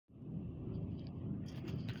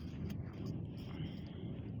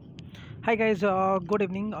Hi guys, good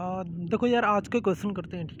evening. देखो यार, आज के क्वेश्चन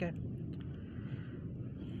करते हैं, ठीक है।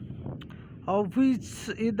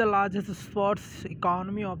 Which is the largest sports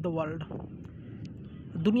economy of the world.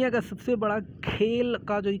 दुनिया का सबसे बड़ा खेल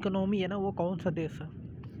का जो इकोनॉमी है ना, वो कौन सा देश है।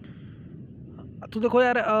 तो देखो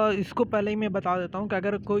यार, इसको पहले ही मैं बता देता हूँ कि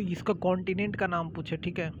अगर कोई इसका कॉन्टिनेंट का नाम पूछे,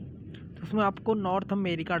 ठीक है, तो उसमें आपको नॉर्थ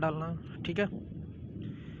अमेरिका डालना है, ठीक है।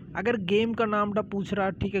 अगर गेम का नाम पूछ रहा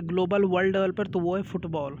है, ठीक है, ग्लोबल वर्ल्ड लेवल पर, तो वो है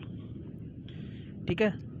फुटबॉल, ठीक है।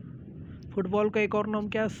 फुटबॉल का एक और नाम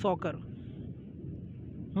क्या है, सॉकर।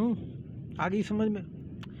 आगे समझ में।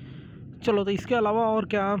 चलो, तो इसके अलावा और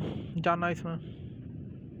क्या जानना है इसमें।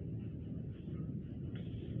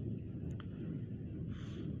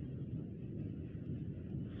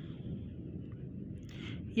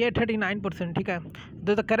 ये 39%, ठीक है।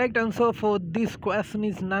 The correct answer for this question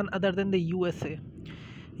is none other than the USA.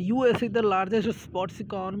 US is the largest sports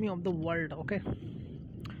economy of the world, okay.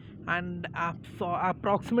 And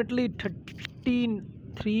approximately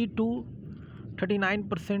 33 to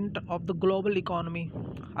 39% of the global economy,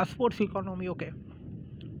 a sports economy, okay.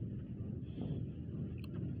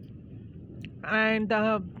 And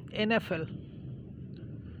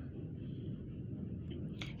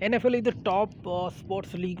NFL is the top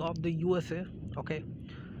sports league of the USA, okay.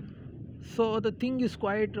 So the thing is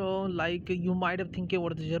quite like you might have thinking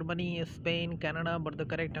about Germany, Spain, Canada, but the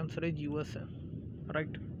correct answer is USA,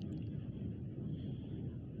 right.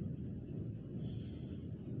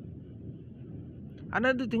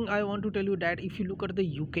 Another thing I want to tell you that if you look at the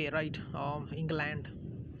UK, right, England,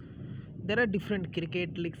 there are different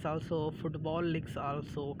cricket leagues also, football leagues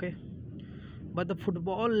also, okay. But the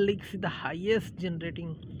football leagues is the highest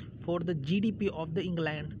generating for the GDP of the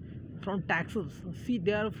England from taxes. See,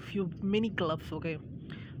 there are many clubs, okay,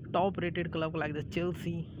 top rated club like the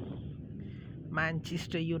Chelsea,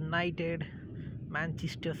 Manchester United,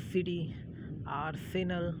 Manchester City,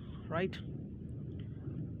 Arsenal, right,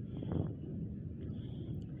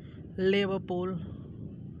 Liverpool,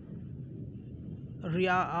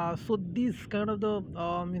 so this kind of the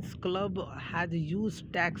means club has used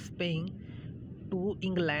tax paying to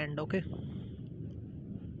England, okay.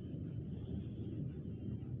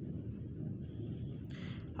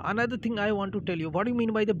 Another thing I want to tell you, what do you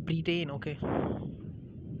mean by the Britain, okay.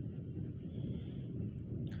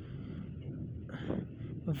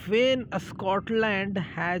 When Scotland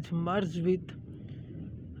has merged with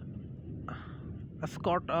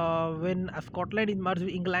when Scotland is merged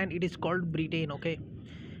with England, it is called Britain, okay.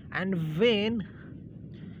 And when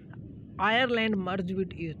Ireland merged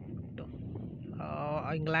with it,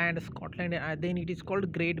 England, Scotland, then it is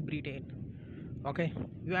called Great Britain, okay.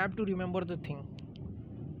 You have to remember the thing.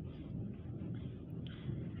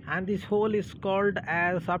 And this whole is called,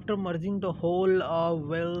 as after merging the whole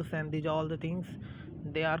Wales and these all the things,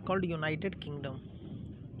 they are called United Kingdom,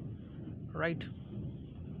 right.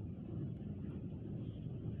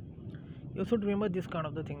 You should remember this kind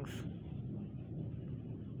of the things.